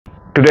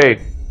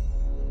Today,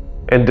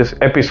 in this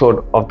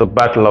episode of the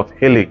Battle of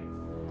Hilli,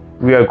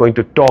 we are going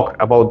to talk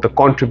about the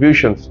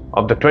contributions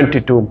of the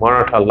 22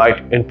 Maratha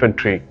Light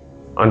Infantry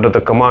under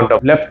the command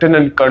of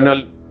Lieutenant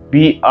Colonel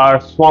B.R.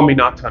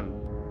 Swaminathan.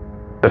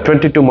 The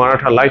 22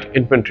 Maratha Light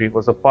Infantry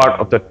was a part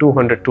of the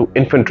 202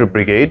 Infantry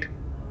Brigade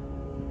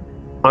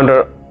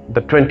under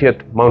the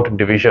 20th Mountain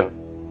Division,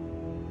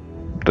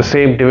 the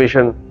same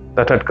division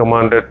that had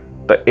commanded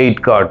the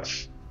 8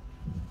 Guards.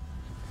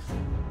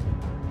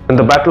 In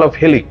the Battle of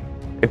Hilli,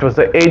 it was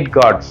the 8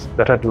 Guards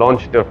that had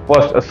launched their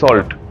first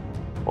assault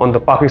on the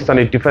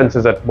Pakistani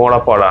defences at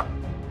Morapara.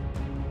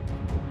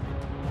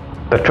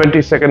 The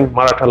 22nd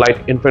Maratha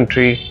Light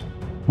Infantry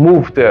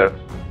moved there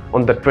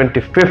on the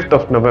 25th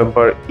of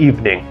November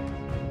evening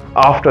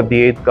after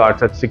the 8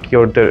 Guards had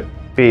secured their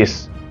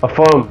base, a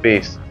firm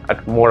base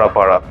at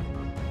Morapara.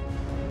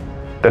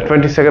 The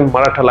 22nd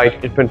Maratha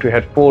Light Infantry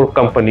had 4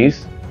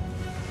 companies,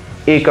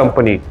 A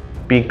Company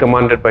being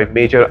commanded by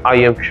Major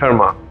I.M.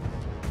 Sharma,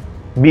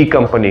 B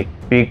Company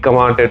being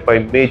commanded by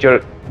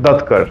Major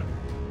Datkar,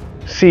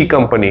 C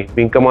Company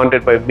being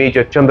commanded by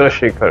Major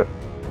Chandrasekhar,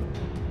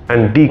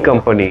 and D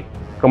Company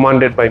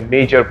commanded by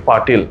Major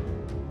Patil,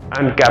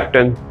 and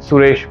Captain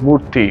Suresh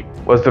Murthy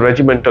was the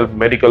regimental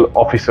medical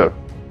officer.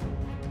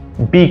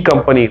 B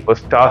Company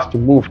was tasked to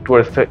move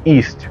towards the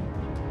east,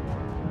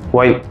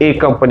 while A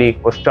Company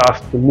was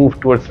tasked to move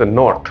towards the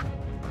north.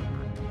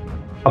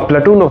 A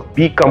platoon of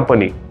B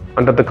Company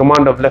under the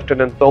command of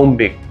Lieutenant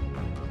Tombing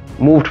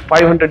moved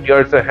 500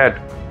 yards ahead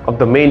of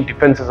the main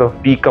defences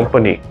of B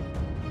Company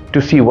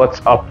to see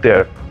what's up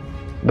there.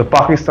 The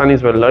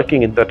Pakistanis were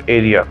lurking in that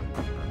area.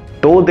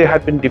 Though they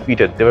had been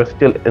defeated, they were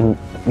still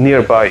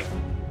nearby,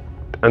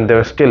 and they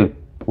were still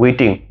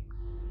waiting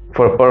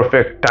for a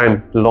perfect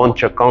time to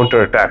launch a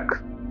counter-attack.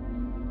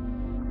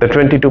 The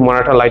 22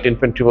 Maratha Light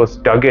Infantry was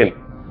dug in,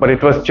 but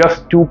it was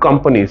just 2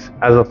 companies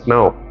as of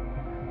now.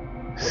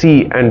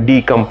 C and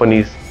D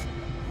companies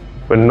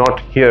were not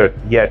here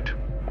yet.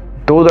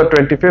 Though the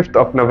 25th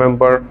of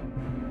November,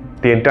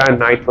 the entire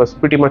night was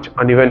pretty much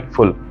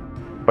uneventful,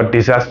 but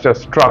disaster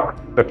struck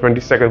the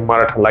 22nd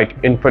Maratha Light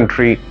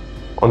Infantry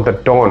on the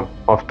dawn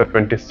of the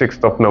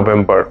 26th of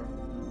November.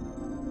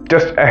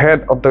 Just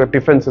ahead of the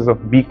defences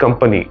of B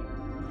Company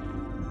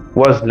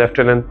was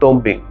Lieutenant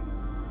Tombing.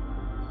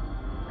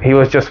 He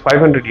was just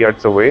 500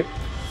 yards away,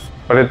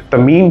 but at the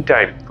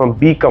meantime, from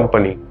B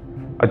Company,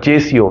 a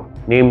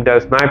JCO named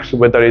as Naib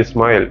Subedar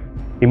Ismail,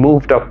 he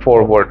moved up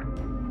forward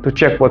to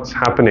check what's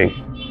happening.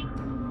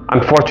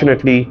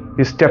 Unfortunately,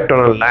 he stepped on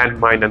a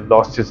landmine and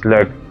lost his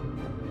leg.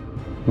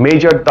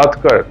 Major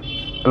Datkar,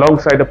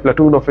 alongside a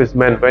platoon of his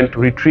men, went to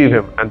retrieve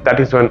him, and that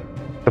is when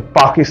the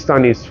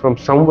Pakistanis from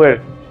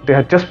somewhere, they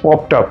had just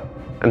popped up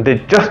and they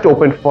just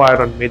opened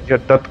fire on Major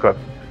Datkar.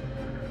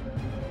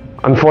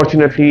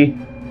 Unfortunately,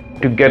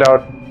 to get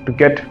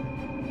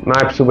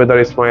Naib Subedar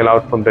Ismail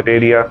out from that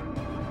area,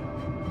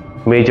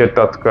 Major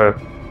Datkar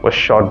was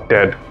shot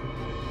dead.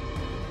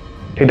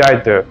 He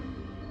died there,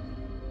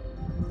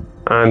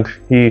 and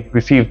he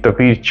received the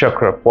Veer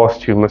Chakra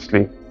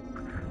posthumously.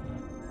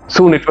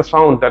 Soon it was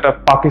found that a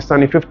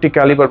Pakistani 50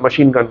 caliber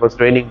machine gun was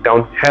raining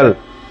down hell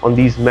on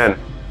these men.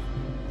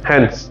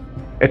 Hence,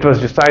 it was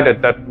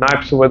decided that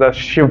Naib Subedar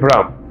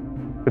Shivram,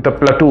 with a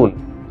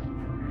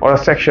platoon or a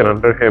section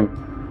under him,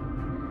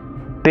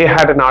 they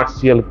had an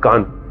RCL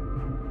gun.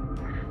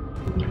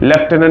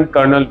 Lieutenant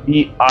Colonel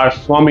B.R.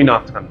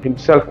 Swaminathan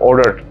himself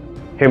ordered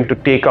him to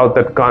take out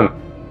that gun.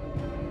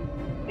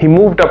 He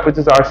moved up with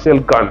his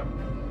RCL gun,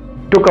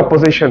 took a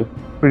position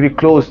pretty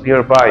close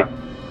nearby,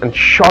 and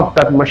shot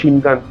that machine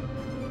gun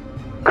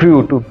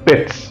crew to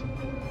bits.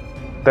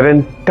 That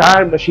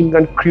entire machine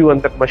gun crew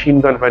and that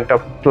machine gun went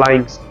up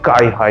flying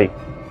sky high.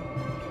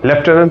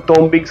 Lieutenant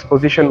Tombing's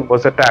position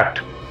was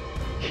attacked.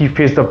 He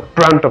faced the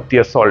brunt of the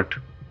assault.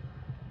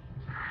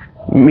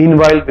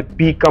 Meanwhile, with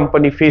B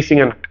Company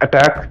facing an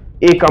attack,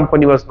 A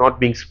Company was not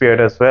being spared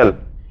as well.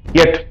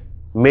 Yet,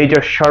 Major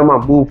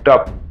Sharma moved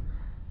up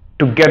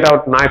to get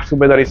out Naib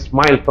Subedar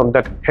Ismail from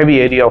that heavy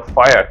area of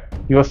fire.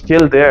 He was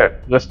still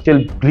there. He was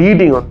still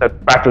bleeding on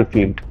that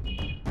battlefield,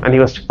 and he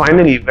was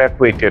finally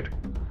evacuated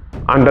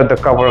under the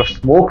cover of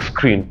smoke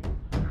screen.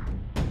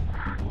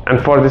 And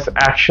for this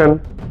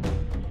action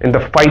in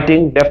the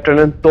fighting,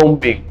 Lieutenant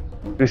Tombing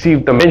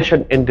received the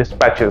mention in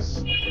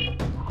dispatches.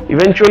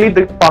 Eventually,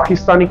 the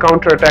Pakistani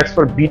counterattacks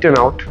were beaten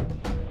out.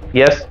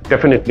 Yes,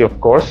 definitely, of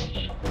course.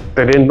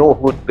 They didn't know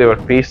who they were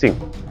facing.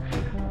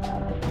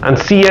 And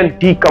C and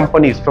D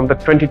companies from the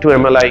 22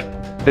 MLI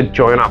did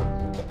join up.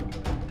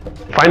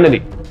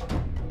 Finally,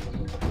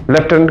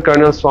 Lieutenant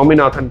Colonel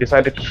Swaminathan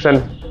decided to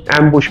send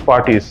ambush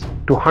parties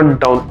to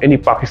hunt down any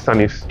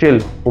Pakistanis still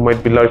who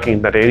might be lurking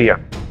in that area.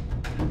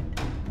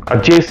 A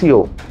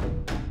JCO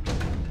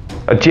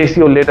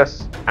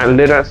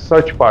led a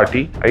search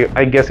party.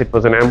 I guess it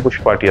was an ambush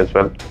party as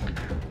well.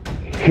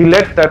 He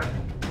led that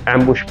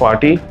ambush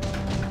party,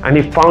 and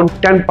he found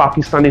 10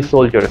 Pakistani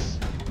soldiers.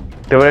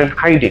 They were in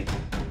hiding.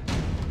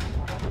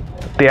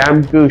 They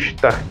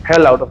ambushed the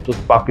hell out of those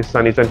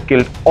Pakistanis and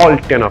killed all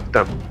 10 of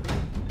them.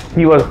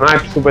 He was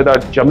Naib Subedar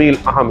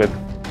Jamil Ahmed,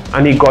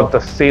 and he got the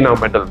Sena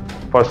Medal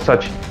for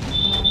such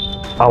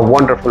a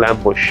wonderful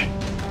ambush.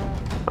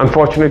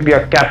 Unfortunately,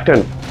 a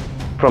captain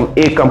from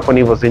A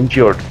Company was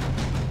injured.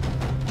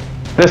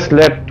 This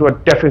led to a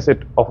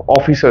deficit of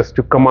officers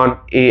to command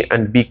A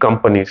and B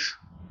companies.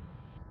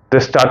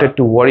 This started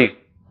to worry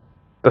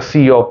the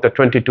CEO of the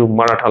 22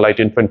 Maratha Light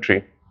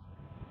Infantry,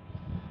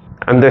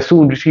 and they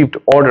soon received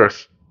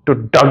orders to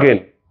dug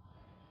in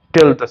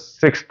till the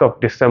 6th of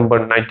December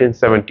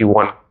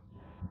 1971.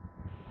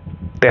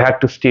 They had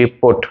to stay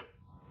put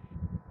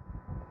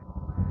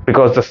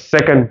because the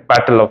Second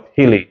Battle of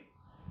Hilli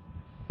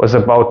was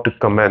about to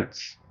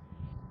commence.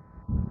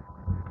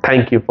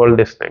 Thank you for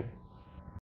listening.